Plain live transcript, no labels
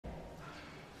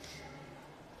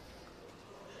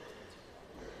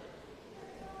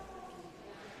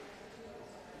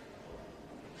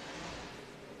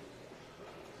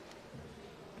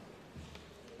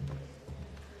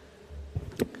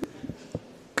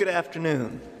Good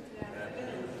afternoon.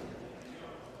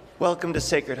 Welcome to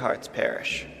Sacred Hearts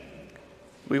Parish.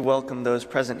 We welcome those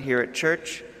present here at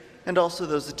church and also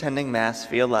those attending Mass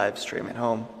via live stream at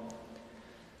home.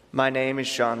 My name is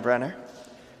Sean Brenner.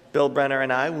 Bill Brenner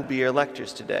and I will be your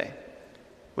lectors today.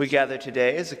 We gather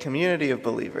today as a community of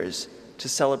believers to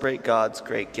celebrate God's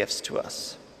great gifts to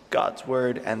us, God's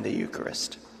Word and the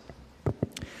Eucharist.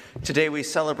 Today we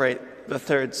celebrate the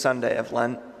third Sunday of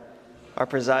Lent. Our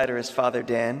presider is Father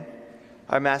Dan.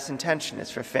 Our Mass intention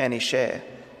is for Fanny Shea,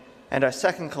 and our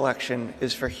second collection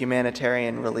is for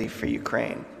humanitarian relief for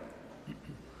Ukraine.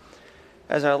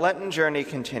 As our Lenten journey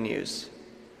continues,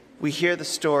 we hear the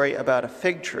story about a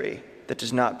fig tree that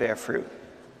does not bear fruit.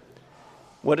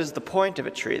 What is the point of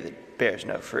a tree that bears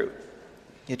no fruit?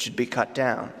 It should be cut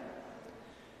down.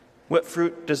 What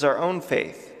fruit does our own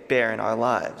faith bear in our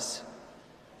lives?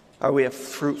 Are we a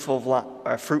fruitful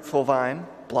vine,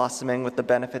 blossoming with the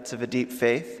benefits of a deep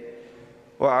faith?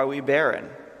 Or are we barren,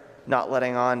 not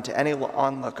letting on to any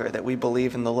onlooker that we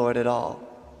believe in the Lord at all?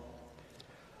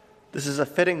 This is a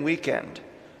fitting weekend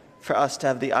for us to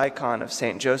have the icon of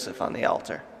St. Joseph on the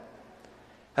altar.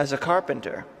 As a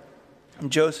carpenter,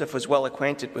 Joseph was well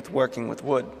acquainted with working with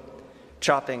wood,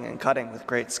 chopping and cutting with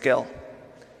great skill.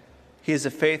 He is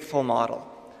a faithful model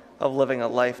of living a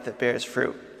life that bears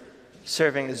fruit,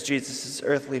 serving as Jesus'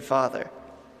 earthly father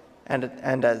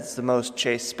and as the most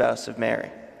chaste spouse of Mary.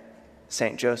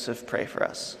 St. Joseph, pray for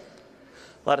us.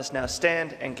 Let us now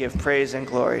stand and give praise and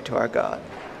glory to our God.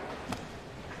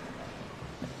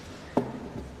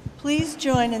 Please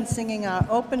join in singing our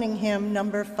opening hymn,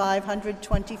 number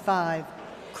 525,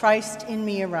 Christ in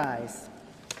Me Arise.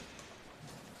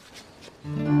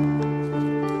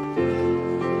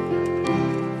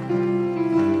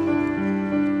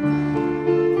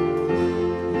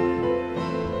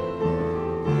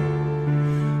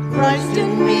 Christ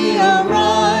in me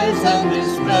arise and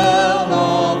dispel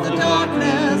all the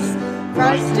darkness.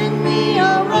 Christ in me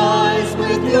arise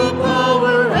with your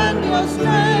power and your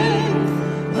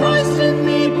strength. Christ in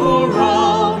me pour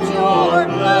out your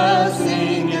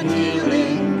blessing and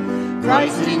healing.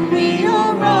 Christ in me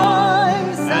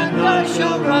arise and I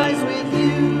shall rise with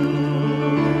you.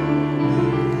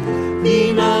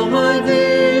 Be now my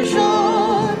vision,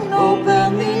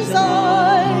 open these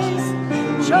eyes,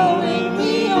 showing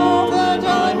me all that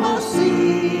I must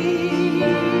see.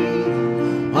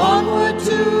 Onward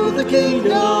to the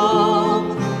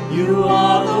kingdom, you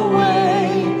are the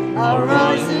way.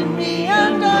 Arise in me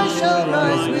and I shall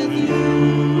rise with you.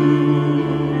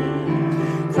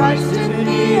 Christ in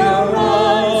me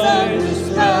arise and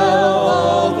dispel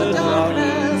all the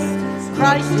darkness.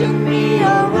 Christ in me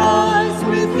arise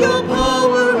with your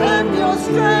power and your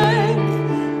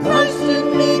strength. Christ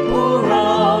in me pour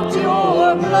out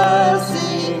your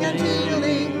blessing and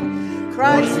healing.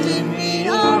 Christ in me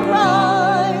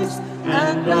arise,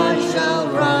 and I shall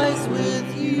rise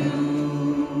with you.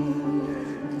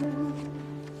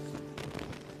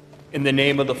 In the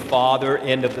name of the Father,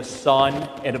 and of the Son,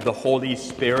 and of the Holy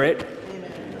Spirit,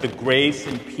 amen. The grace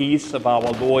and peace of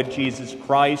our Lord Jesus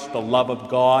Christ, the love of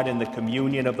God, and the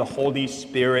communion of the Holy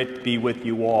Spirit be with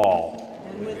you all.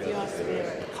 And with your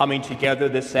spirit. Coming together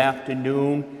this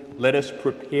afternoon, let us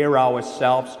prepare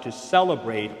ourselves to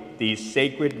celebrate these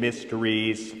sacred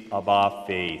mysteries of our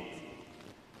faith.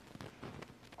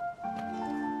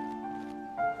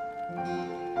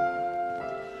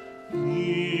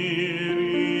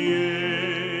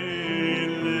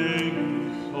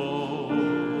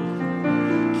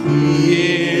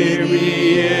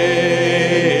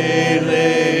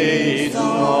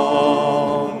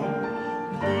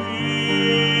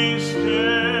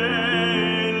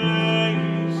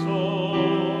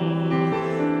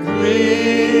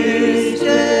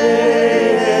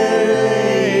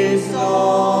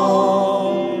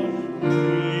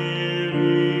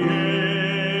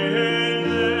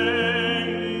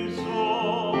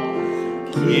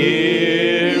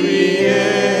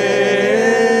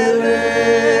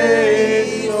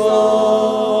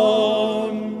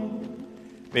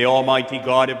 Almighty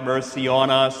God, have mercy on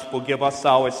us, forgive us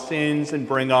our sins, and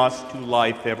bring us to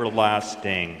life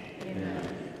everlasting.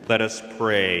 Amen. Let us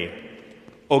pray.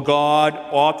 O God,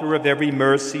 author of every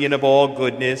mercy and of all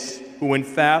goodness, who in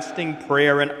fasting,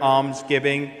 prayer, and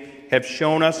almsgiving have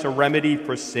shown us a remedy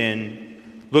for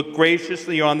sin, look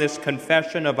graciously on this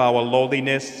confession of our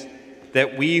lowliness,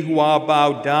 that we who are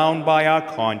bowed down by our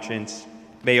conscience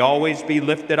may always be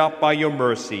lifted up by your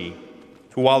mercy.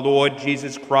 Through our Lord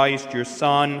Jesus Christ, your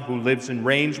Son, who lives and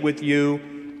reigns with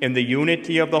you in the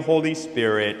unity of the Holy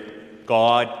Spirit,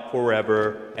 God,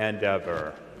 forever and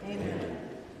ever. Amen.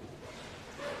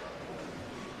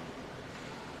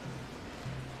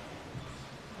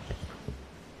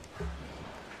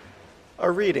 A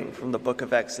reading from the book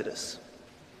of Exodus.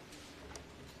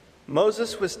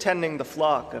 Moses was tending the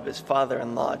flock of his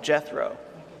father-in-law Jethro,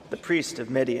 the priest of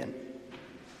Midian.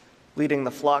 Leading the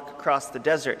flock across the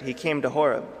desert, he came to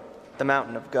Horeb, the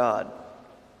mountain of God.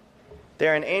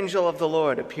 There an angel of the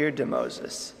Lord appeared to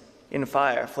Moses, in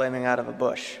fire flaming out of a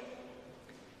bush.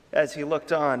 As he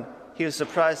looked on, he was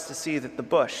surprised to see that the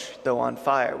bush, though on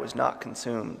fire, was not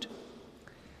consumed.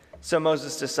 So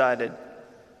Moses decided,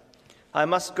 I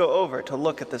must go over to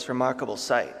look at this remarkable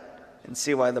sight and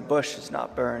see why the bush is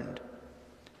not burned.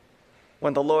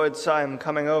 When the Lord saw him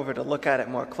coming over to look at it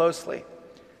more closely,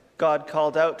 God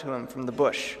called out to him from the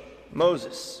bush,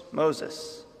 Moses,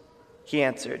 Moses. He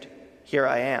answered, Here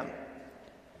I am.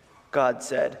 God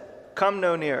said, Come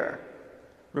no nearer.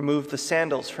 Remove the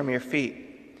sandals from your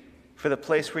feet, for the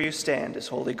place where you stand is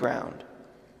holy ground.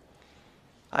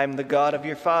 I am the God of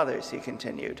your fathers, he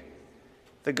continued,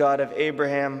 the God of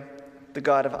Abraham, the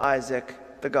God of Isaac,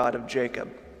 the God of Jacob.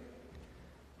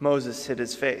 Moses hid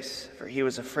his face, for he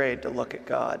was afraid to look at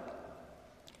God.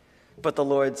 But the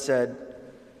Lord said,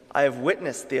 I have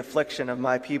witnessed the affliction of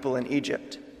my people in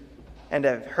Egypt, and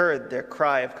have heard their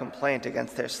cry of complaint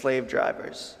against their slave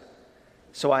drivers.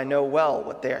 So I know well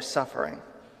what they are suffering.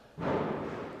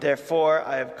 Therefore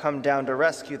I have come down to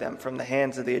rescue them from the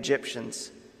hands of the Egyptians,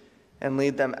 and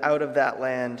lead them out of that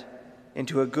land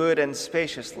into a good and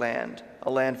spacious land, a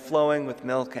land flowing with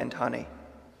milk and honey.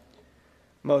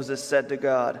 Moses said to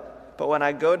God, But when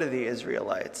I go to the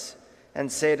Israelites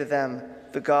and say to them,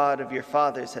 The God of your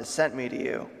fathers has sent me to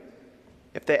you,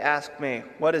 if they ask me,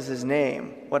 What is his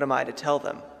name? What am I to tell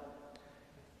them?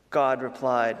 God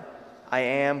replied, I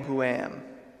am who am.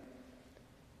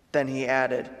 Then he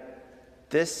added,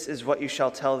 This is what you shall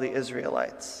tell the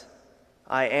Israelites.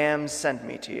 I am sent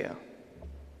me to you.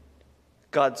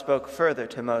 God spoke further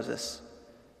to Moses,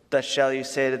 Thus shall you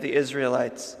say to the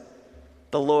Israelites,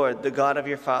 The Lord, the God of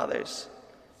your fathers,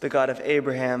 the God of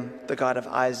Abraham, the God of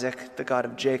Isaac, the God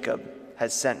of Jacob,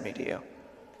 has sent me to you.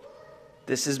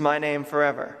 This is my name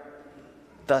forever.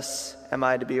 Thus am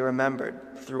I to be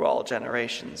remembered through all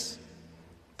generations.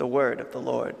 The word of the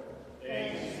Lord.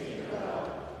 Thanks be to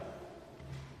God.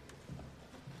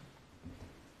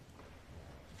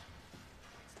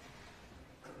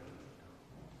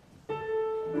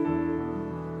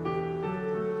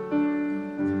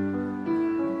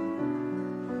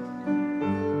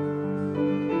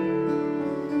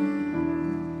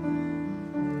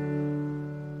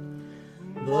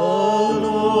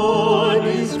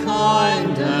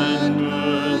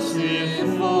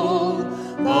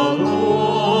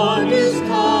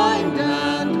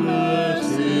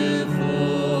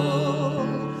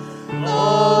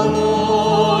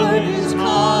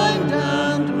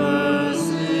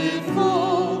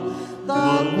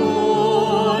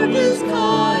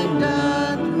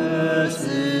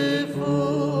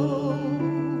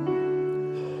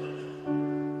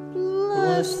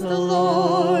 Bless the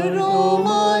Lord, O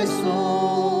my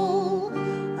soul,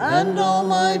 and all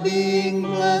my being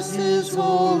bless his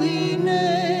holy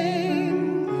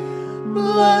name.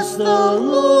 Bless the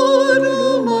Lord,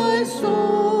 O my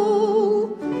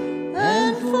soul,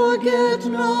 and forget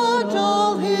not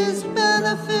all his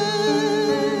benefits.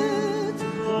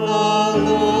 The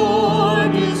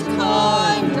Lord is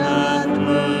kind and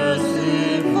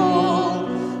merciful.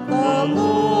 The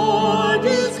Lord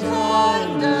is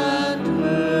kind and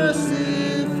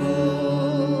merciful.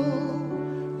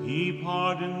 He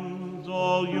pardons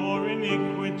all your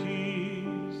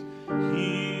iniquities,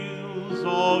 heals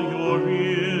all your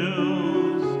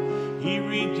ills. He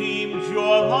redeems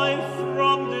your life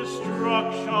from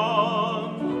destruction.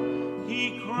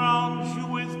 He crowns you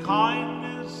with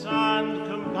kindness and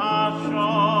compassion.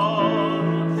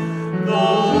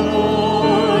 The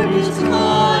Lord is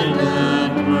kind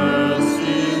and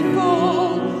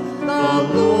merciful. The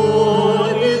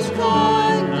Lord is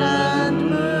kind and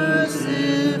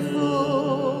merciful.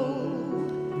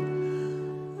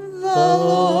 The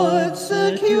Lord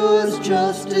secures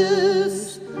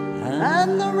justice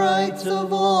and the rights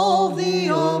of all the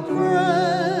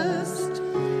oppressed.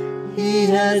 He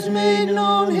has made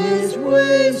known his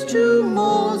ways to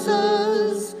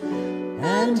Moses,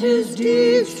 and his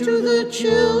deeds to the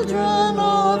children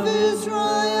of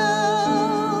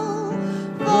Israel.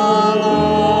 The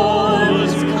Lord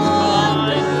is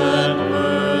kind and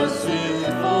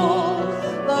merciful.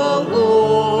 The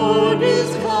Lord is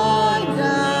kind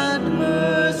and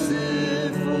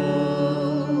merciful.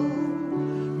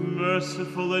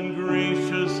 Merciful and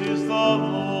gracious is the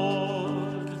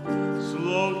Lord,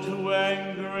 slow to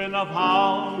anger and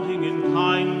abounding in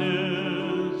kindness.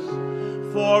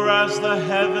 For as the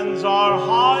heavens are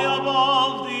high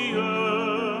above the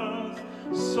earth,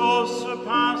 So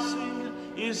surpassing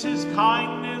is his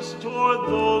kindness toward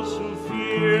those who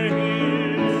fear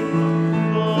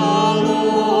him. The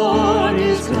Lord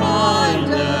is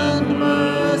kind and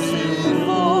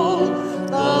merciful.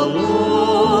 The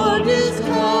Lord is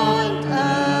kind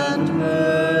and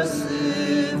merciful.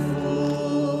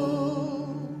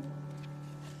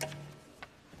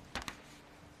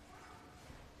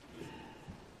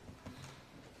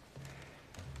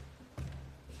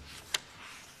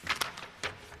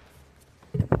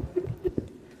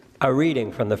 A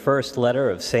reading from the first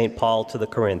letter of St. Paul to the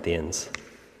Corinthians.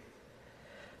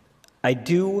 I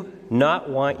do not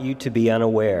want you to be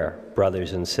unaware,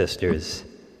 brothers and sisters,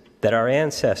 that our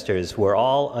ancestors were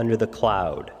all under the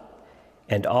cloud,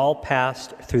 and all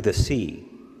passed through the sea,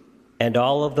 and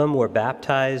all of them were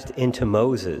baptized into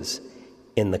Moses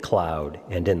in the cloud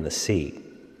and in the sea.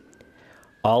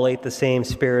 All ate the same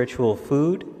spiritual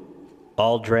food,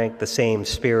 all drank the same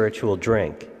spiritual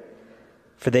drink,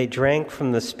 for they drank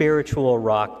from the spiritual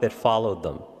rock that followed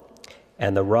them,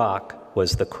 and the rock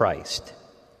was the Christ.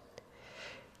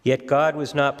 Yet God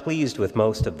was not pleased with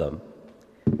most of them,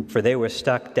 for they were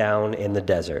stuck down in the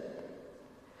desert.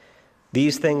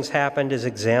 These things happened as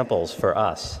examples for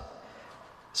us,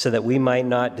 so that we might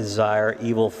not desire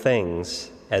evil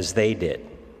things as they did.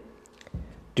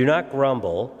 Do not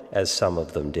grumble, as some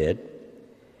of them did,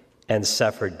 and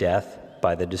suffer death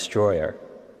by the destroyer.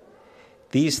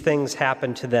 These things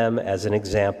happened to them as an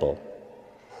example,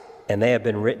 and they have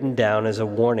been written down as a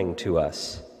warning to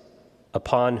us,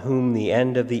 upon whom the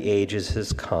end of the ages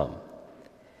has come.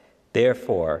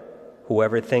 Therefore,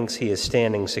 whoever thinks he is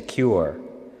standing secure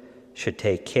should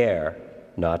take care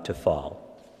not to fall.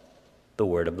 The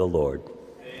word of the Lord.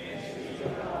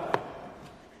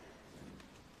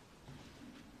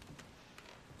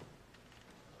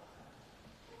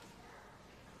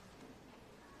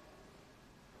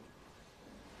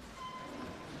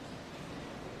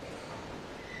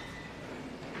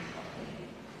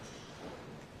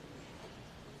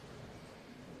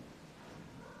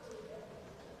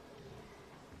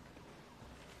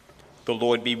 The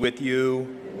Lord be with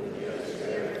you.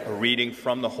 A reading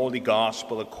from the Holy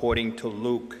Gospel according to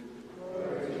Luke.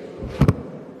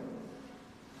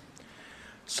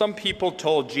 Some people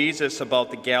told Jesus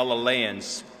about the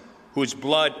Galileans, whose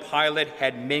blood Pilate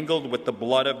had mingled with the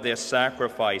blood of their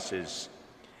sacrifices.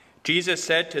 Jesus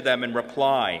said to them in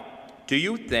reply, "Do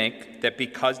you think that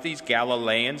because these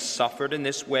Galileans suffered in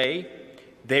this way,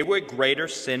 they were greater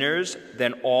sinners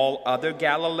than all other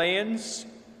Galileans?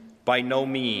 By no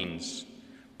means.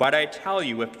 But I tell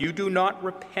you, if you do not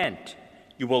repent,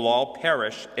 you will all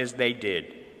perish as they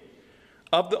did.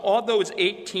 Of all those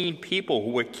 18 people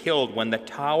who were killed when the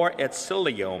tower at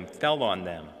Siloam fell on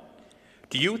them,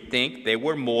 do you think they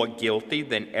were more guilty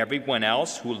than everyone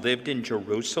else who lived in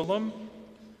Jerusalem?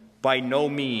 By no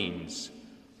means.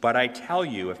 But I tell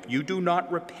you, if you do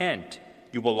not repent,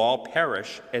 you will all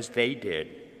perish as they did."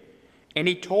 And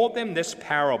he told them this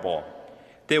parable.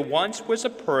 There once was a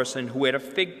person who had a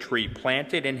fig tree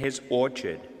planted in his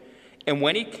orchard, and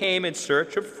when he came in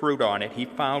search of fruit on it, he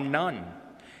found none.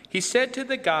 He said to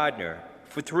the gardener,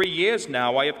 "For 3 years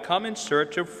now I have come in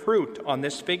search of fruit on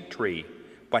this fig tree,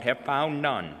 but have found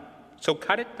none. So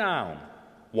cut it down.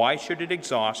 Why should it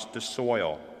exhaust the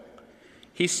soil?"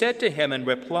 He said to him in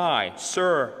reply,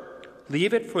 "Sir,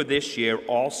 leave it for this year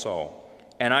also,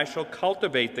 and I shall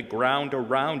cultivate the ground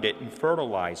around it and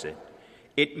fertilize it.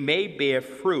 It may bear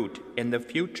fruit in the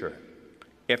future.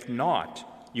 If not,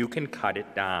 you can cut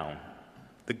it down."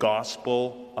 The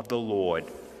Gospel of the Lord.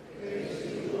 Praise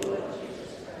you, Lord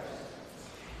Jesus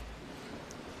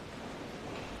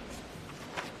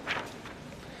Christ.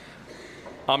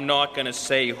 I'm not going to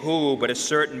say who, but a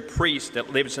certain priest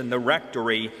that lives in the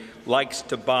rectory likes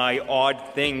to buy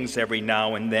odd things every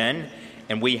now and then,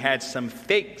 and we had some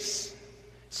figs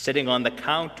sitting on the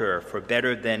counter for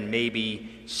better than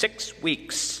maybe 6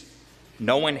 weeks.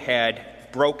 No one had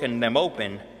broken them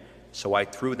open, so I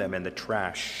threw them in the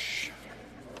trash.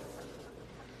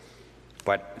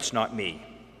 But it's not me.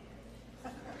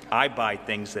 I buy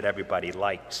things that everybody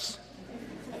likes,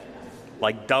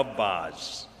 like Dove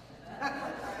bars.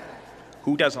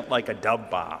 Who doesn't like a Dove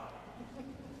bar?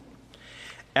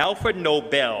 Alfred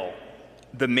Nobel,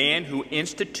 the man who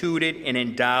instituted and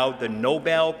endowed the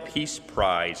Nobel Peace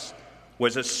Prize,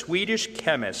 was a Swedish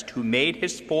chemist who made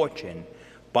his fortune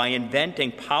by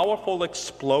inventing powerful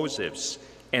explosives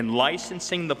and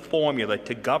licensing the formula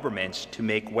to governments to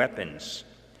make weapons.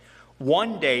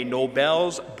 One day,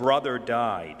 Nobel's brother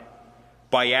died.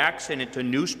 By accident, a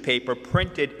newspaper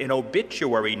printed an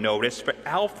obituary notice for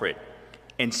Alfred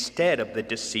instead of the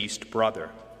deceased brother.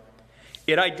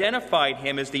 It identified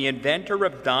him as the inventor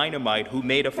of dynamite who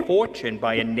made a fortune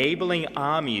by enabling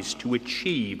armies to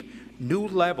achieve new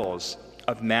levels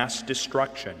of mass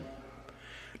destruction.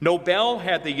 Nobel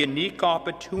had the unique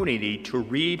opportunity to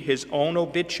read his own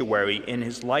obituary in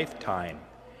his lifetime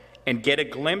and get a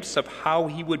glimpse of how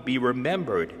he would be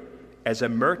remembered as a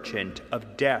merchant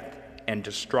of death and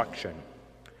destruction.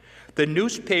 The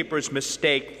newspaper's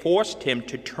mistake forced him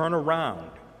to turn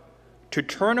around, to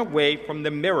turn away from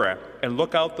the mirror and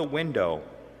look out the window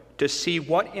to see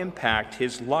what impact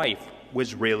his life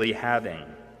was really having.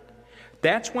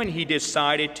 That's when he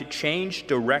decided to change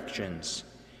directions.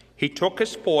 He took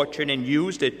his fortune and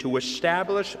used it to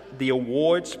establish the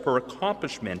awards for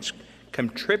accomplishments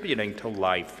contributing to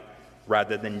life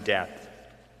rather than death.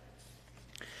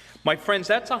 My friends,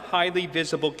 that's a highly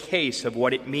visible case of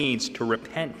what it means to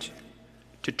repent,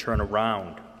 to turn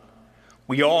around.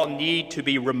 We all need to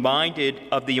be reminded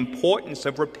of the importance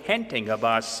of repenting of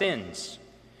our sins.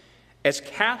 As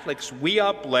Catholics, we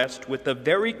are blessed with a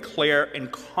very clear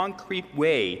and concrete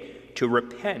way to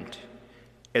repent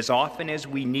as often as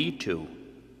we need to.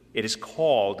 It is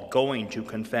called going to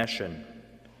confession.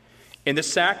 In the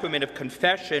sacrament of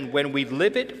confession, when we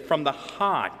live it from the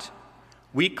heart,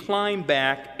 we climb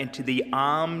back into the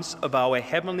arms of our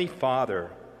Heavenly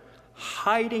Father,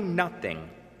 hiding nothing,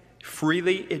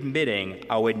 freely admitting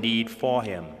our need for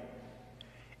Him.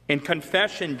 In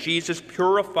confession, Jesus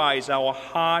purifies our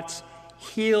hearts,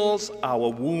 heals our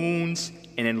wounds,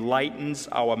 and enlightens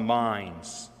our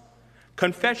minds.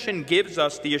 Confession gives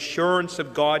us the assurance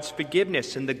of God's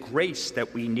forgiveness and the grace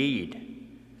that we need.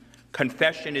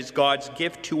 Confession is God's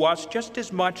gift to us just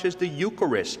as much as the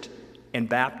Eucharist and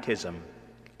baptism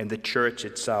and the church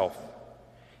itself.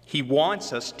 He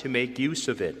wants us to make use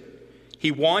of it.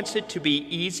 He wants it to be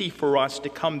easy for us to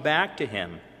come back to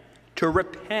Him, to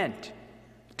repent,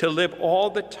 to live all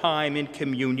the time in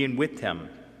communion with Him.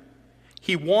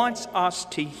 He wants us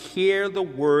to hear the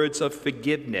words of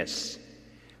forgiveness.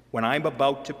 When I'm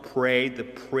about to pray the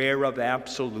prayer of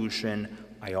absolution,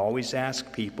 I always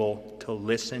ask people to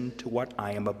listen to what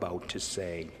I am about to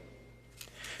say.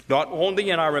 Not only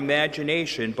in our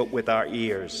imagination, but with our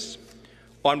ears.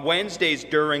 On Wednesdays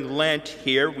during Lent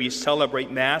here, we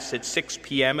celebrate Mass at 6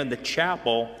 p.m. in the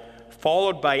chapel,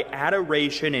 followed by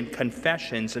adoration and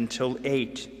confessions until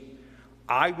 8.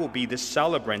 I will be the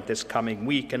celebrant this coming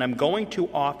week, and I'm going to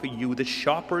offer you the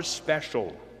shopper's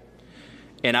special.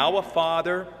 An Our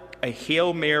Father, a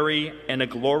Hail Mary, and a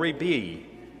Glory Be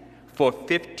for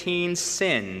 15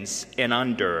 sins and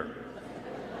under.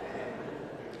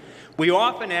 We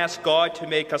often ask God to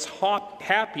make us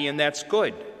happy, and that's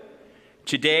good.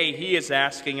 Today, He is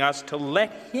asking us to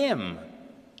let Him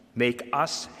make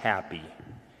us happy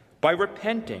by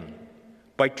repenting,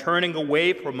 by turning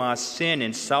away from our sin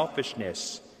and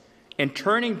selfishness, and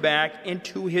turning back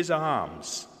into His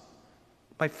arms.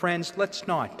 My friends, let's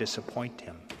not disappoint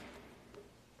Him.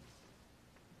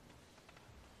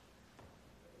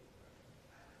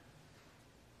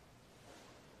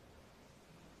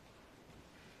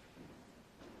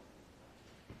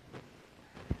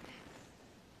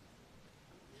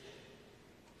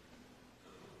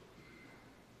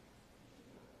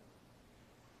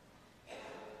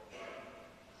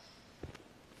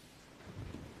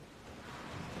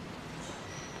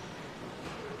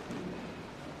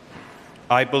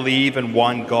 I believe in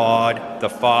one God, the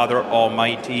Father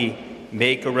Almighty,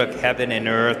 maker of heaven and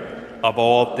earth, of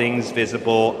all things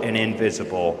visible and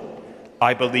invisible.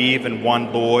 I believe in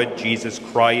one Lord, Jesus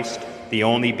Christ, the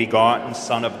only begotten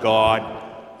Son of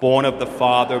God, born of the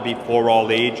Father before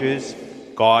all ages,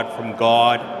 God from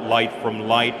God, light from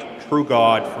light, true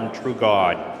God from true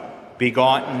God,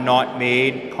 begotten, not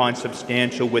made,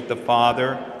 consubstantial with the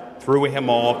Father. Through Him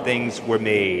all things were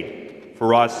made.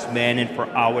 For us men and for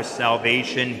our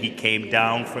salvation, He came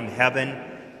down from heaven,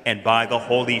 and by the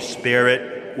Holy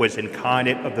Spirit was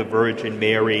incarnate of the Virgin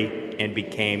Mary and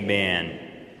became man.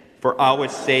 For our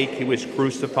sake He was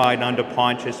crucified under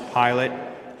Pontius Pilate.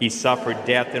 He suffered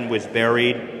death and was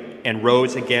buried, and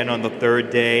rose again on the third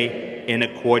day in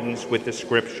accordance with the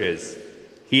Scriptures.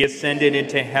 He ascended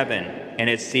into heaven and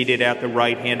is seated at the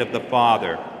right hand of the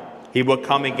Father. He will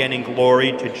come again in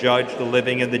glory to judge the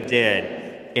living and the dead,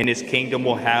 and His kingdom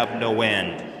will have no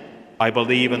end. I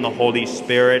believe in the Holy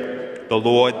Spirit, the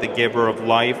Lord, the giver of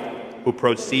life, who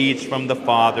proceeds from the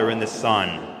Father and the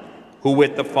Son, who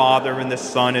with the Father and the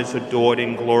Son is adored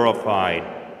and glorified,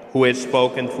 who has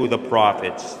spoken through the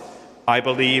prophets. I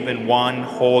believe in one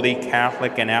holy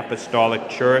Catholic and Apostolic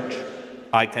Church.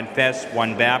 I confess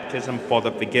one baptism for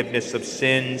the forgiveness of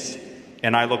sins,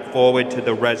 and I look forward to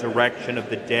the resurrection of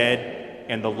the dead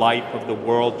and the life of the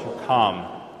world to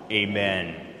come.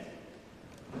 Amen.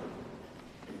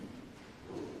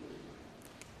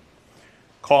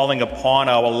 Calling upon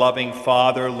our loving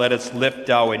Father, let us lift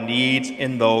our needs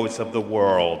and those of the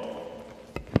world.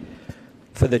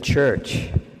 For the Church,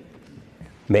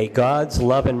 may God's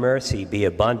love and mercy be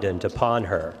abundant upon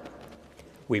her.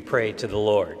 We pray to the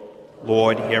Lord.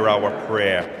 Lord, hear our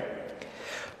prayer.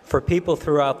 For people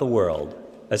throughout the world,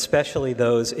 especially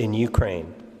those in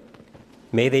Ukraine,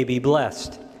 may they be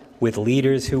blessed with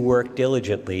leaders who work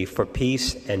diligently for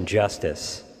peace and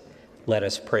justice. Let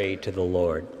us pray to the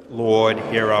Lord. Lord,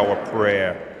 hear our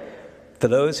prayer. For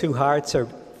those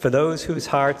whose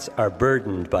hearts are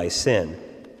burdened by sin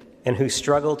and who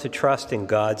struggle to trust in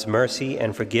God's mercy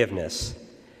and forgiveness,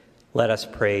 let us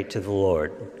pray to the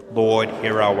Lord. Lord,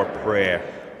 hear our prayer.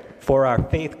 For our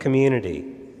faith community,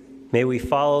 may we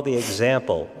follow the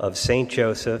example of St.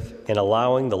 Joseph in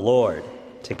allowing the Lord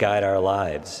to guide our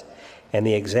lives, and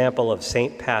the example of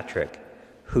St. Patrick,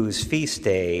 whose feast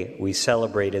day we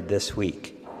celebrated this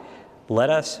week. Let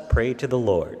us pray to the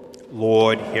Lord.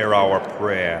 Lord, hear our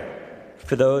prayer.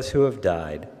 For those who have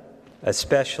died,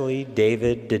 especially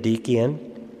David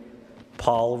Didikian,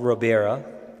 Paul Robera,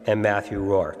 and Matthew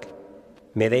Rourke,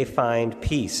 may they find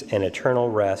peace and eternal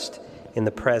rest in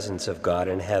the presence of God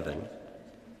in heaven.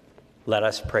 Let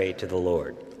us pray to the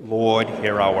Lord. Lord,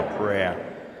 hear our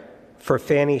prayer. For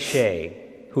Fanny Shea,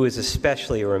 who is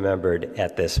especially remembered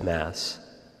at this Mass,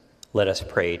 let us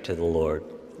pray to the Lord.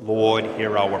 Lord,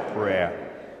 hear our prayer.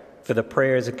 For the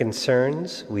prayers and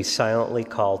concerns we silently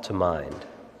call to mind.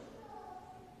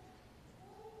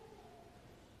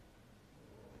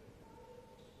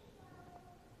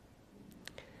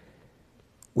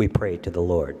 We pray to the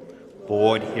Lord.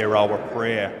 Lord, hear our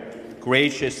prayer.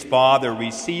 Gracious Father,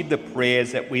 receive the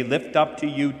prayers that we lift up to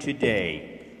you today.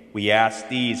 We ask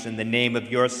these in the name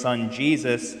of your Son,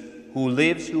 Jesus, who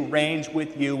lives, who reigns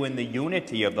with you in the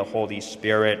unity of the Holy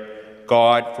Spirit,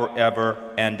 God, forever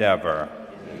and ever.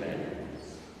 Amen.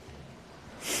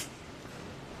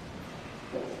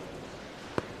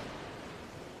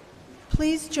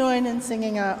 Please join in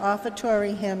singing our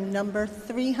offertory hymn number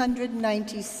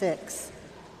 396,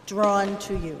 Drawn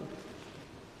to You.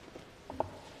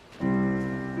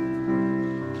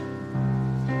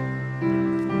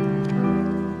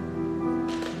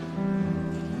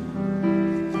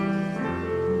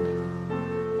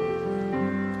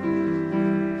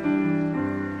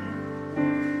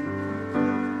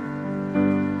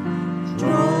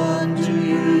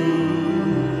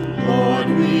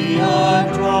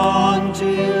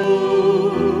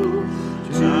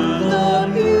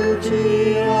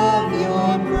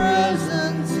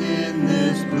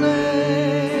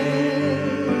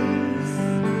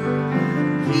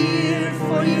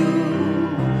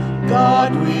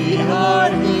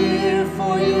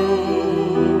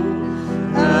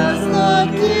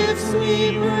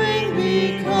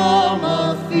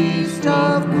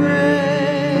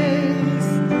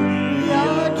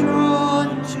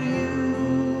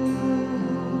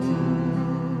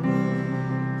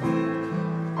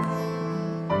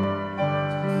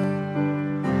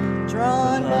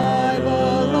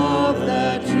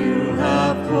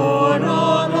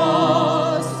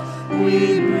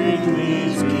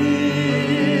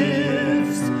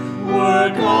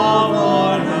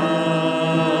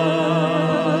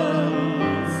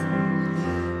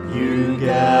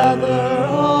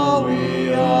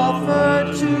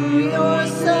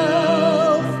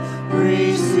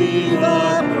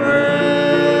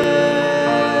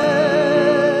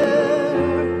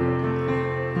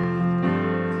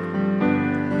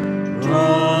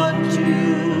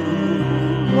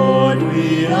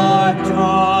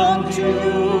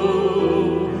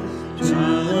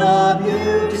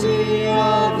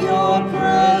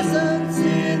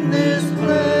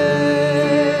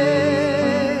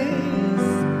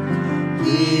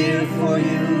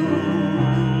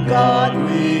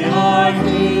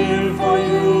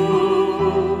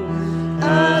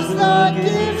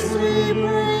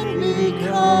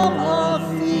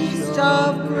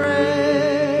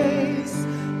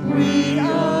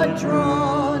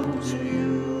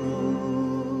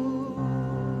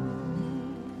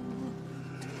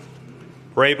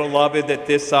 Pray, beloved, that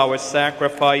this our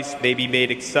sacrifice may be made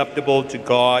acceptable to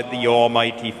God, the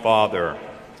Almighty Father.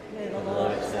 May the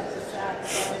Lord accept the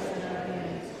sacrifice in our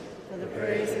hands, for the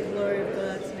praise and glory of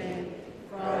God's name,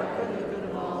 for our good and the good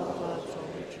of all of God's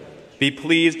holy church. Be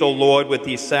pleased, O Lord, with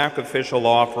these sacrificial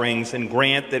offerings, and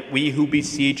grant that we who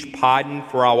beseech pardon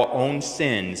for our own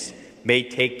sins may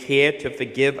take care to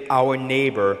forgive our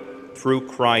neighbor through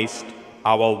Christ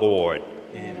our Lord.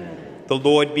 Amen. The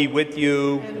Lord be with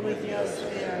you. And with your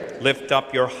spirit. Lift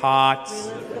up your hearts.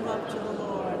 We lift them up to the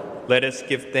Lord. Let us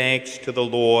give thanks to the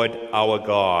Lord our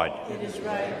God. It is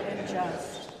right and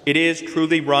just. It is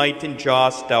truly right and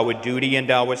just, our duty and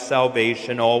our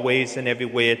salvation, always and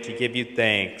everywhere to give you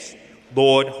thanks,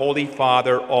 Lord, Holy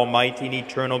Father, Almighty and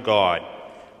eternal God.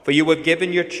 For you have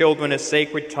given your children a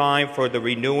sacred time for the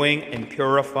renewing and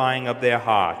purifying of their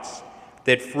hearts,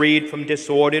 that freed from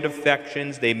disordered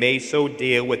affections they may so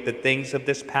deal with the things of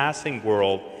this passing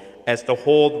world as to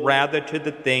hold rather to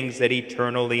the things that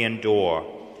eternally endure.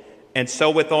 And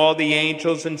so with all the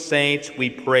angels and saints we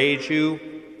praise you,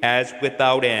 as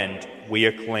without end we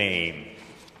acclaim.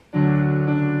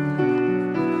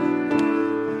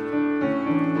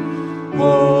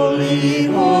 Holy,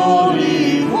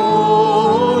 holy,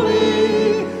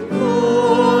 holy,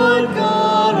 Lord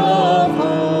God of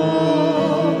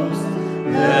hosts,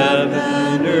 heaven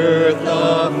and earth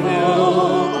are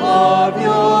full of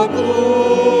your glory.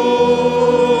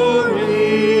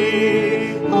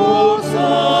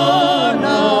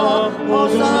 Hosanna,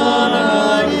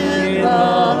 Hosanna in the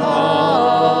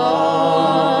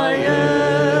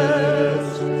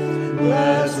highest.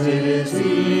 Blessed is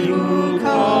he who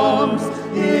comes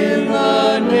in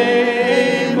the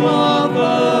name of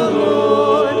the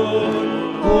Lord.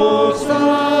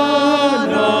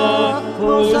 Hosanna,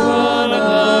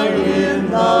 Hosanna in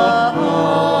the highest.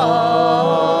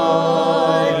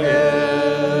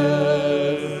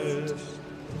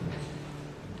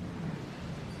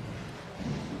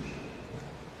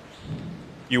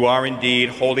 You are indeed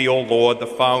holy, O Lord, the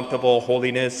fount of all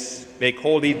holiness. Make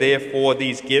holy, therefore,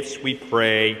 these gifts, we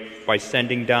pray, by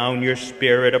sending down your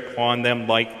Spirit upon them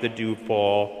like the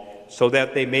dewfall, so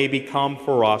that they may become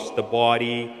for us the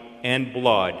body and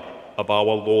blood of our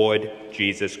Lord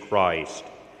Jesus Christ.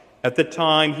 At the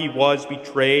time he was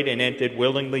betrayed and entered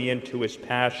willingly into his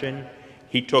passion,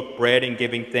 he took bread and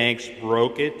giving thanks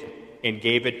broke it and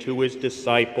gave it to his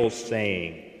disciples,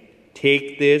 saying,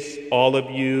 "Take this, all of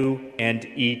you, and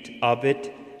eat of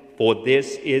it, for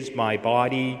this is my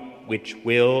body, which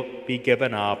will be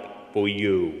given up for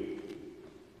you."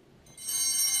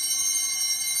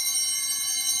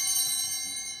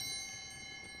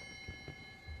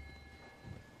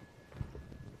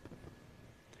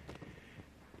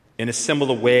 In a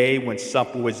similar way, when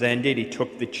supper was ended, he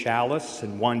took the chalice,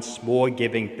 and once more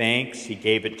giving thanks, he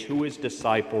gave it to his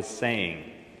disciples, saying,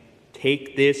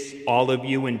 "Take this, all of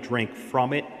you, and drink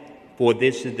from it, for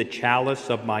this is the chalice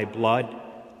of my blood,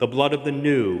 the blood of the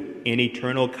new and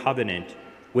eternal covenant,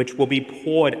 which will be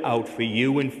poured out for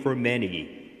you and for many,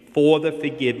 for the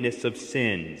forgiveness of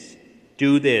sins.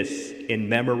 Do this in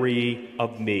memory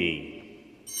of me."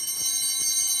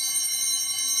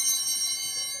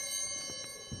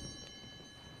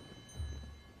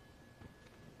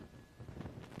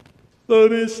 The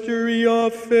mystery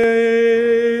of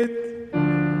faith.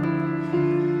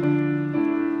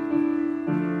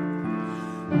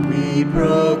 We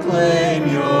proclaim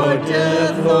your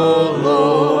death, O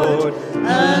Lord,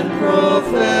 and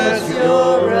profess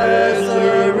your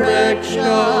resurrection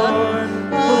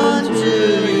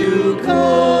until you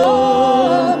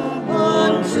come,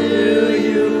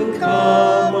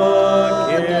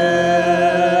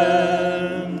 again.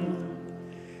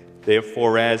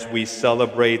 Therefore, as we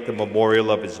celebrate the memorial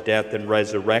of his death and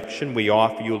resurrection, we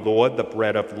offer you, Lord, the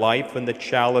bread of life and the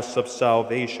chalice of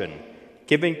salvation,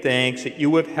 giving thanks that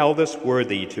you have held us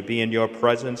worthy to be in your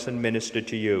presence and minister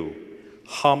to you.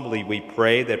 Humbly we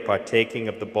pray that, partaking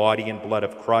of the body and blood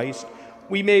of Christ,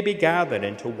 we may be gathered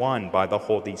into one by the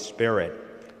Holy Spirit.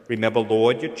 Remember,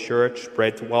 Lord, your church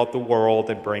spread throughout the world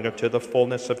and bring her to the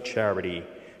fullness of charity,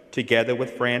 together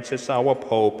with Francis, our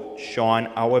Pope, Sean,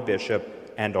 our Bishop,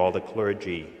 and all the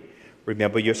clergy.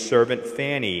 Remember your servant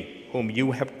Fanny, whom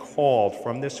you have called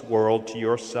from this world to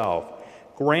yourself.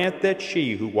 Grant that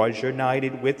she, who was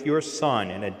united with your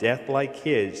Son in a death like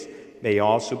his, may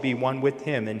also be one with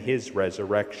him in his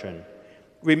resurrection.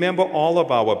 Remember all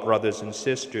of our brothers and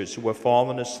sisters who have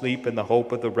fallen asleep in the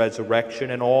hope of the resurrection,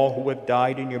 and all who have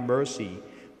died in your mercy.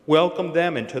 Welcome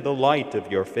them into the light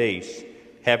of your face.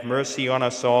 Have mercy on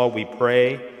us all, we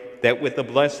pray, that with the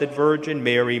Blessed Virgin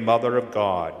Mary, Mother of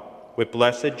God, with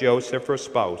blessed Joseph, her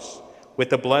spouse,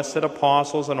 with the blessed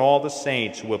apostles and all the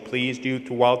saints who have pleased you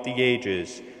throughout the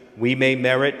ages, we may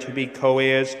merit to be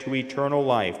co-heirs to eternal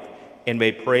life, and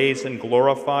may praise and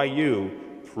glorify you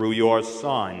through your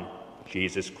Son,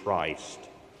 Jesus Christ.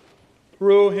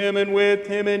 Through him and with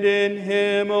him and in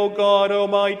him, O God,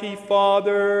 Almighty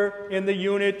Father, in the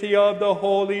unity of the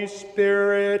Holy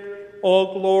Spirit,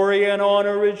 all glory and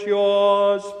honor is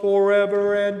yours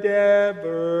forever and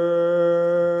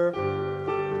ever.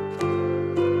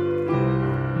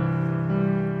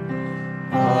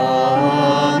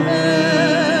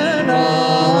 Amen.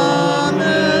 Amen.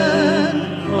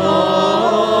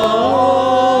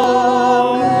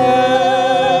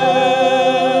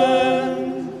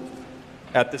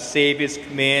 At the Savior's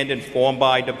command, informed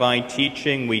by divine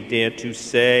teaching, we dare to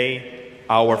say,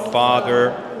 Our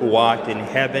Father, who art in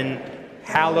heaven,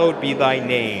 hallowed be thy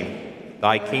name.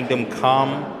 Thy kingdom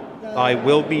come, thy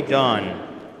will be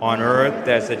done, on earth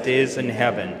as it is in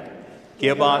heaven.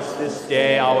 Give us this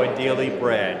day our daily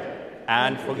bread,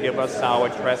 and forgive us our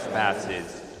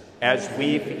trespasses, as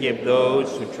we forgive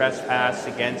those who trespass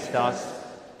against us.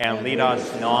 And lead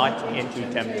us not into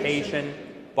temptation,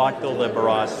 but deliver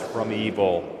us from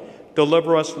evil.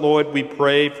 Deliver us, Lord, we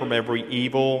pray, from every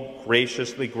evil.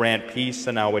 Graciously grant peace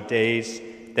in our days,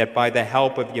 that by the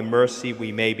help of your mercy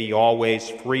we may be always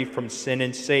free from sin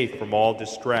and safe from all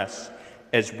distress,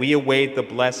 as we await the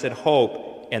blessed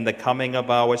hope and the coming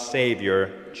of our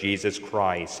Savior, Jesus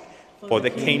Christ. For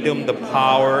the kingdom, the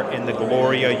power, and the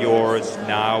glory are yours,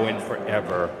 now and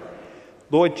forever.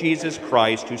 Lord Jesus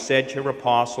Christ, who said to your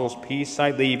apostles, Peace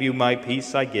I leave you, my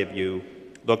peace I give you,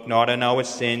 look not on our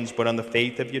sins, but on the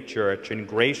faith of your church, and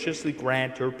graciously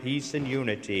grant her peace and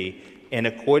unity in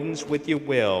accordance with your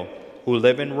will, who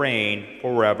live and reign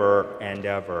forever and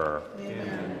ever.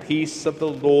 Amen. Peace of the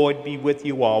Lord be with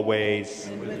you always.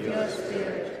 And with your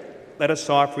spirit. Let us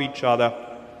offer each other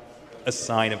a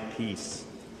sign of peace.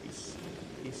 Peace.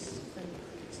 Peace.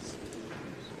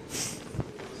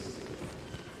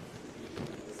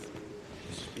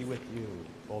 Peace be with you,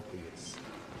 both of you.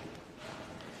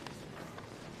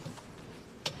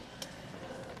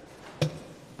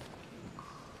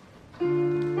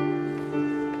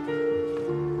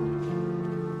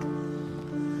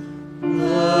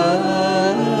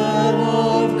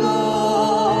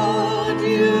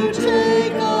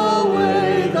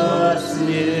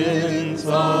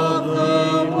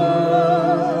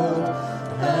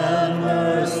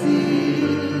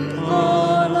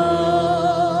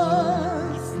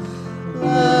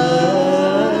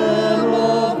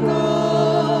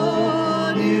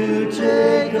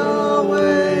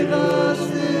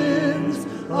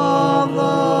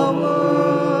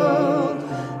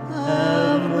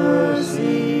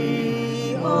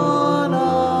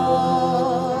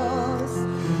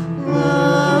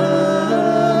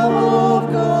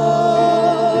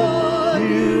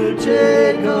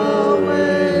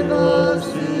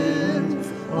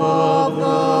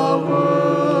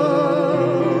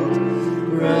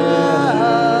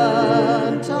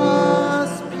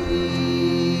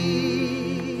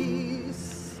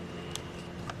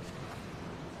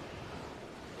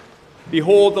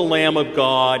 Behold the Lamb of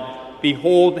God.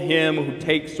 Behold him who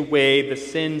takes away the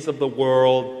sins of the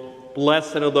world.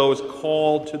 Blessed are those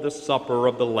called to the supper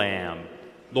of the Lamb.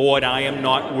 Lord, I am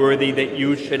not worthy that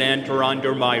you should enter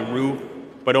under my roof,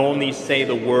 but only say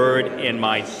the word, and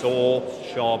my soul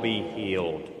shall be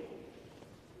healed.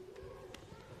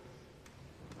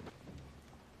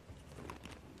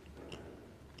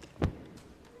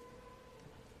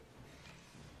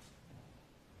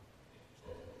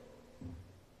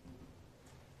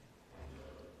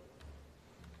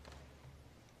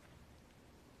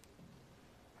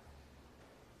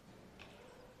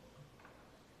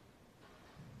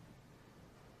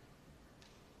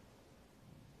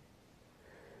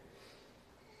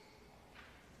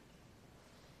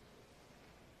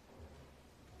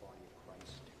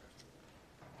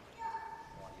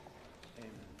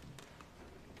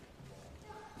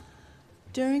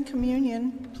 During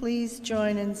communion, please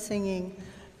join in singing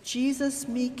Jesus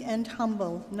Meek and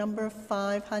Humble, number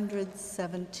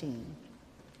 517.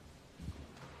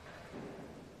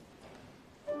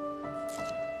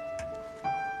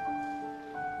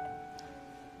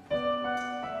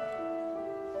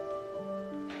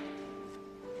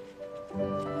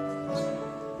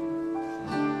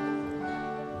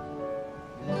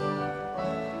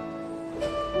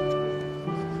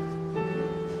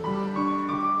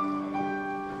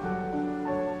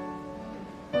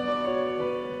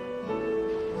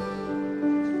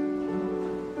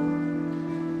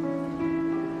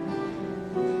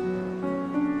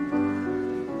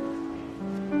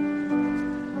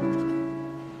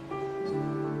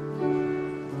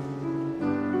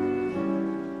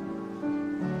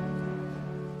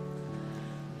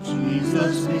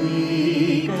 Jesus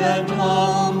meek and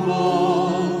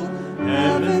humble,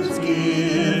 heaven's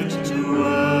gift to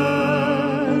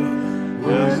earth,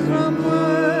 word from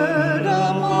word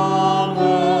among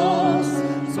us,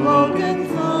 spoken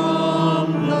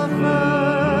from the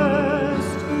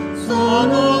first, Son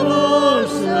of our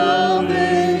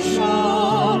salvation,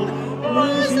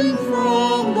 rising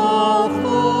from the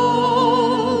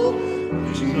fall,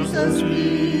 Jesus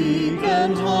meek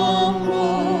and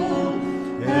humble,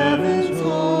 heaven's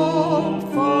hope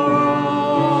for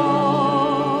all.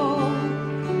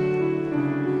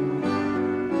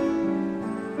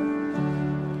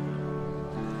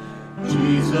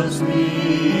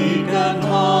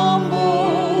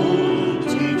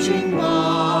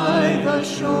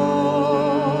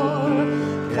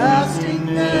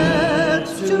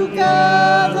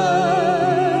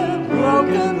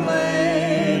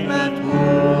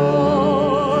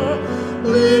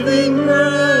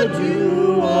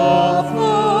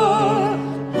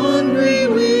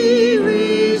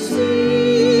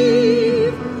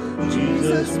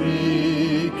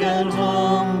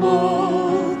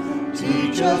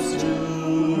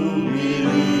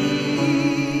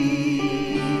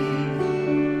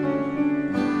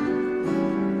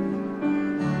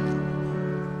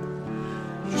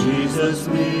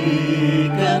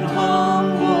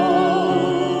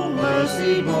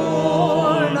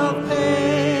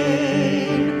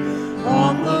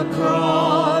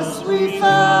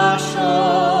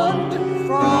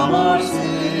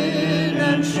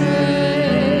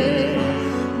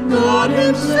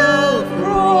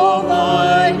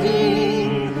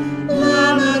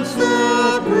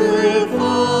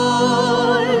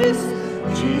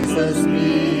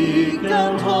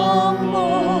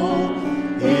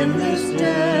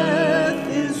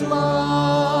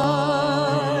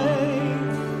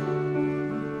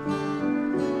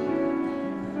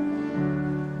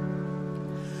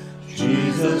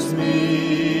 Jesus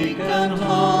meek and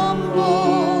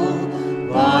humble,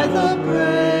 by the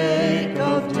break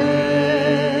of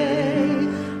day,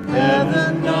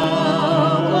 heaven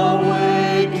now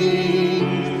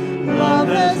awaking, love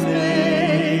has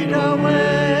made a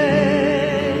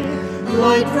way,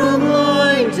 light from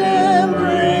light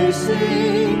embracing,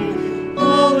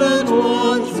 all that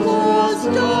once was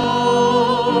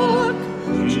dark.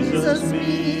 Jesus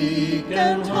meek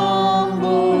and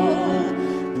humble,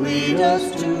 lead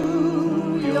us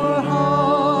to your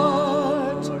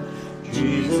heart.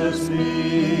 Jesus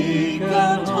meek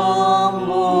and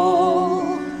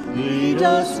humble, lead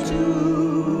us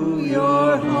to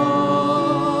your heart.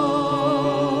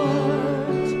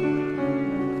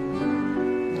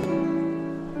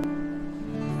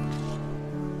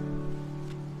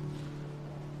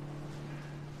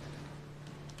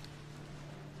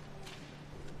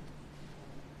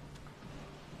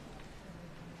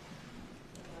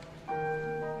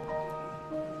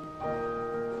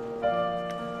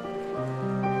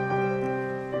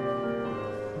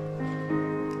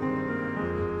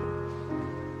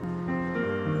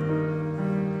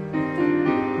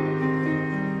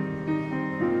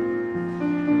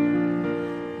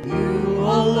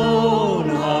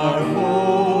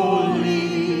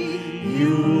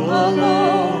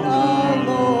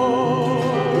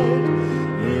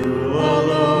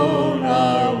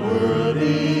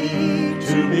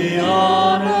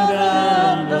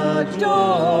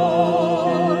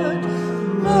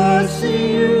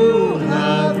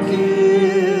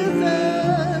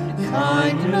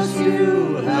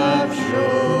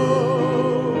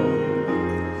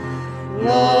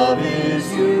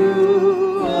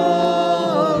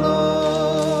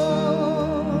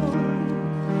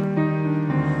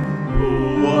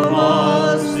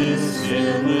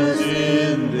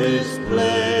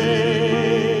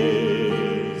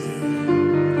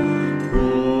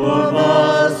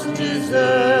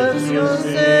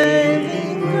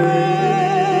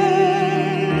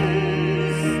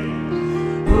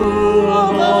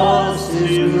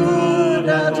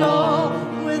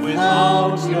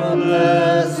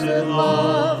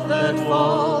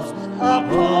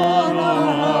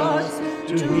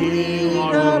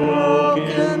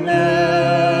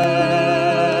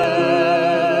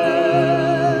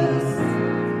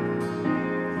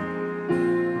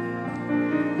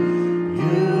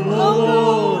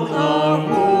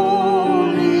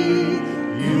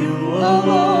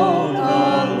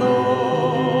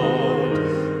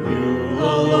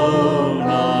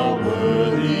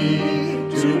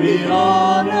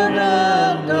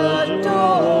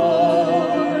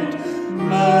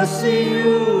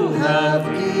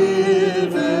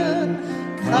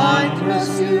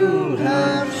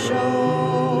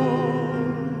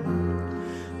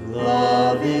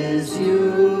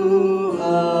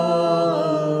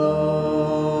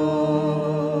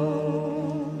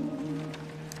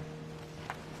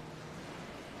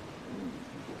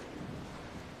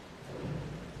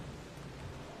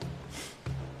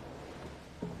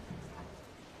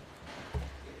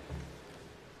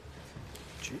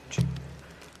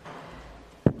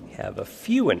 Have a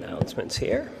few announcements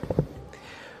here.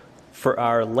 For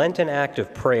our Lenten act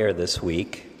of prayer this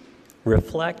week,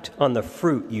 reflect on the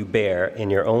fruit you bear in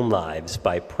your own lives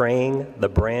by praying the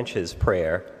branches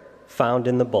prayer found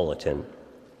in the bulletin.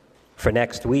 For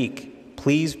next week,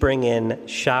 please bring in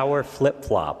shower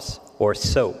flip-flops or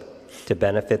soap to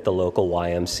benefit the local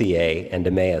YMCA and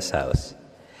Emmaus House.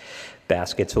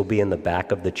 Baskets will be in the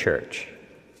back of the church.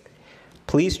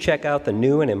 Please check out the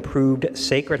new and improved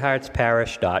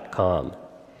sacredheartsparish.com.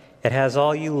 It has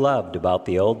all you loved about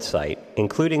the old site,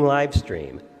 including live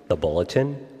stream, the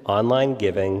bulletin, online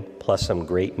giving, plus some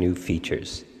great new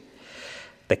features.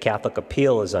 The Catholic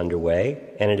Appeal is underway,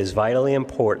 and it is vitally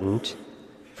important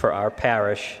for our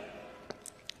parish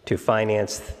to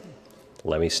finance.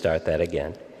 Let me start that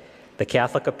again. The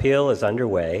Catholic Appeal is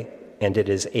underway, and it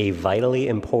is a vitally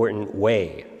important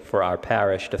way for our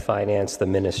parish to finance the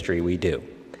ministry we do.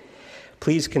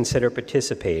 Please consider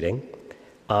participating.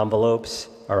 Envelopes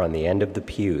are on the end of the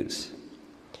pews.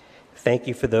 Thank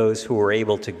you for those who were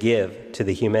able to give to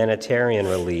the humanitarian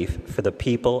relief for the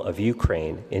people of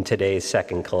Ukraine in today's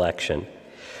second collection.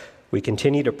 We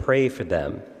continue to pray for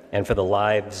them and for the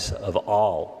lives of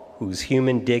all whose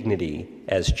human dignity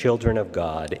as children of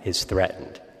God is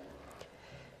threatened.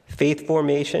 Faith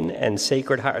Formation and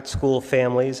Sacred Heart School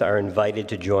families are invited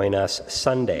to join us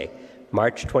Sunday,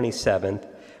 March 27th,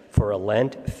 for a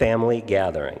Lent family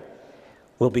gathering.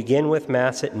 We'll begin with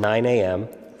Mass at 9 a.m.,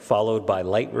 followed by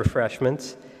light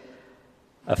refreshments,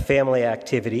 a family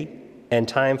activity, and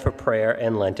time for prayer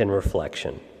and Lenten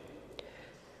reflection.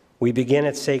 We begin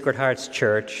at Sacred Hearts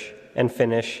Church and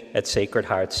finish at Sacred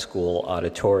Hearts School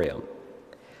Auditorium.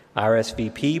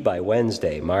 RSVP by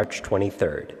Wednesday, March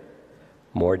 23rd.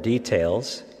 More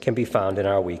details can be found in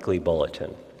our weekly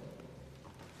bulletin.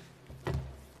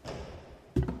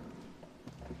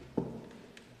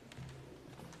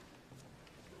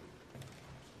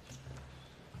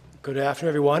 Good afternoon,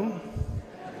 everyone.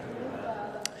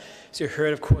 As you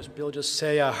heard, of course, Bill just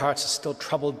say our hearts are still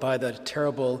troubled by the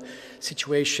terrible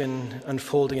situation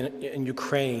unfolding in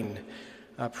Ukraine.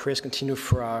 Our prayers continue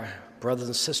for our brothers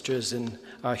and sisters in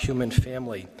our human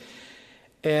family.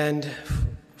 And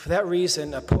for that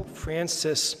reason, Pope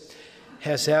Francis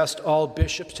has asked all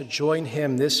bishops to join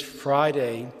him this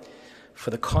Friday for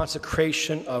the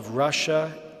consecration of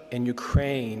Russia and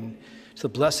Ukraine to the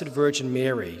Blessed Virgin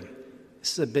Mary.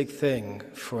 This is a big thing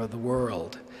for the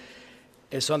world.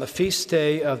 It's on the feast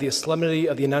day of the Solemnity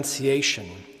of the Annunciation.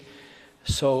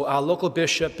 So our local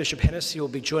bishop, Bishop Hennessy, will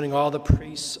be joining all the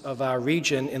priests of our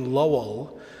region in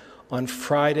Lowell on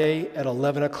Friday at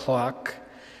 11 o'clock,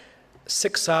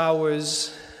 6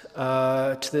 hours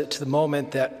to the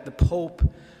moment that the Pope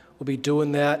will be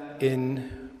doing that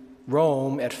in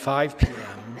Rome at 5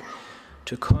 p.m.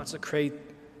 to consecrate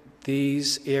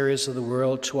these areas of the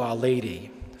world to Our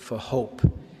Lady for hope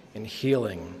and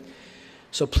healing.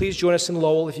 So please join us in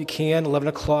Lowell if you can, 11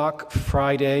 o'clock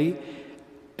Friday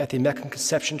at the Immaculate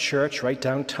Conception Church, right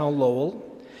downtown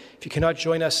Lowell. If you cannot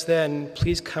join us then,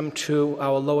 please come to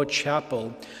our lower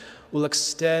chapel. We'll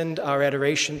extend our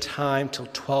adoration time till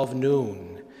 12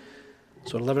 noon.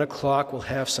 So at 11 o'clock, we'll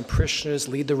have some parishioners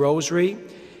lead the rosary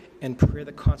and pray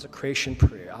the consecration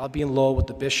prayer. I'll be in Lowell with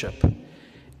the bishop.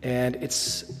 And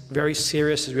it's very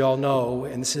serious, as we all know,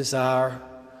 and this is our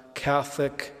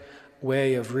Catholic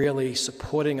way of really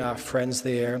supporting our friends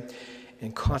there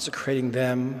and consecrating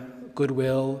them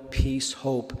goodwill, peace,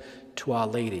 hope to Our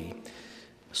Lady.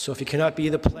 So if you cannot be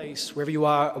the place, wherever you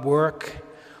are at work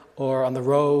or on the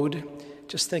road,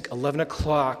 just think 11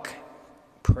 o'clock,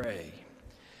 pray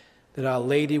that Our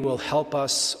Lady will help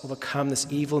us overcome this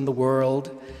evil in the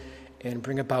world and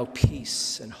bring about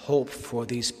peace and hope for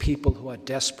these people who are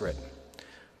desperate,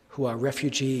 who are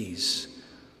refugees,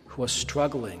 who are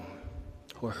struggling,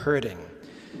 who are hurting.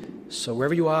 So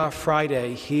wherever you are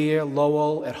Friday, here,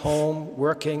 Lowell, at home,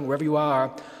 working, wherever you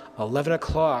are, 11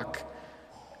 o'clock,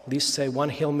 at least say one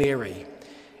Hail Mary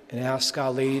and ask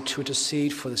Our Lady to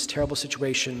intercede for this terrible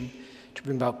situation to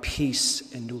bring about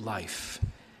peace and new life.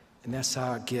 And that's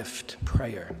our gift,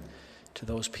 prayer, to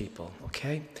those people,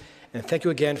 okay? And thank you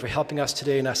again for helping us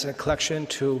today in our Senate collection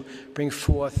to bring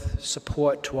forth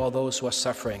support to all those who are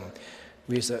suffering.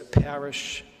 We as a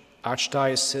parish,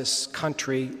 archdiocese,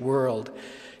 country, world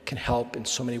can help in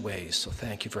so many ways. So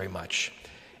thank you very much.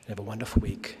 And have a wonderful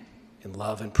week in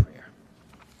love and prayer.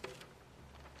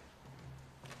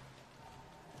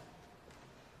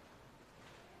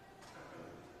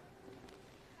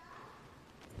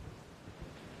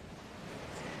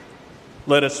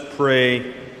 Let us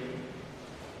pray.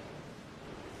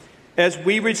 As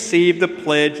we receive the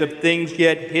pledge of things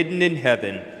yet hidden in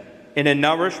heaven, and are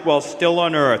nourished while still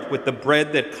on earth with the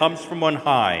bread that comes from on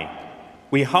high,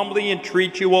 we humbly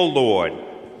entreat you, O Lord,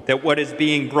 that what is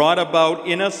being brought about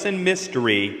in us in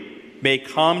mystery may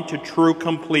come to true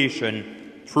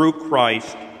completion through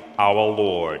Christ our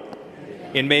Lord.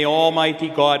 And may Almighty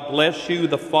God bless you,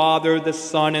 the Father, the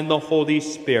Son, and the Holy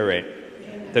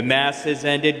Spirit. The Mass is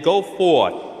ended. Go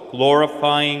forth,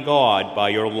 glorifying God by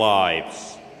your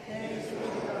lives.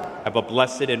 Have a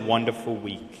blessed and wonderful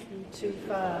week. You too,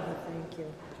 Father. Thank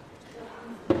you.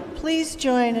 Please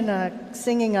join in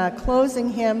singing our closing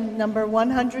hymn, number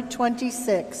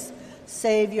 126,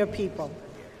 Save Your People.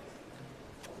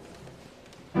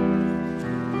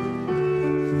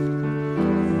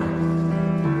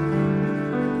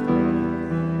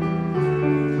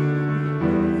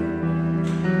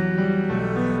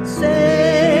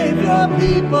 Save your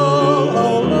people,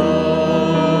 O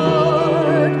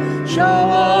Lord. Show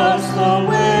us the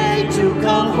way to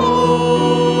come home.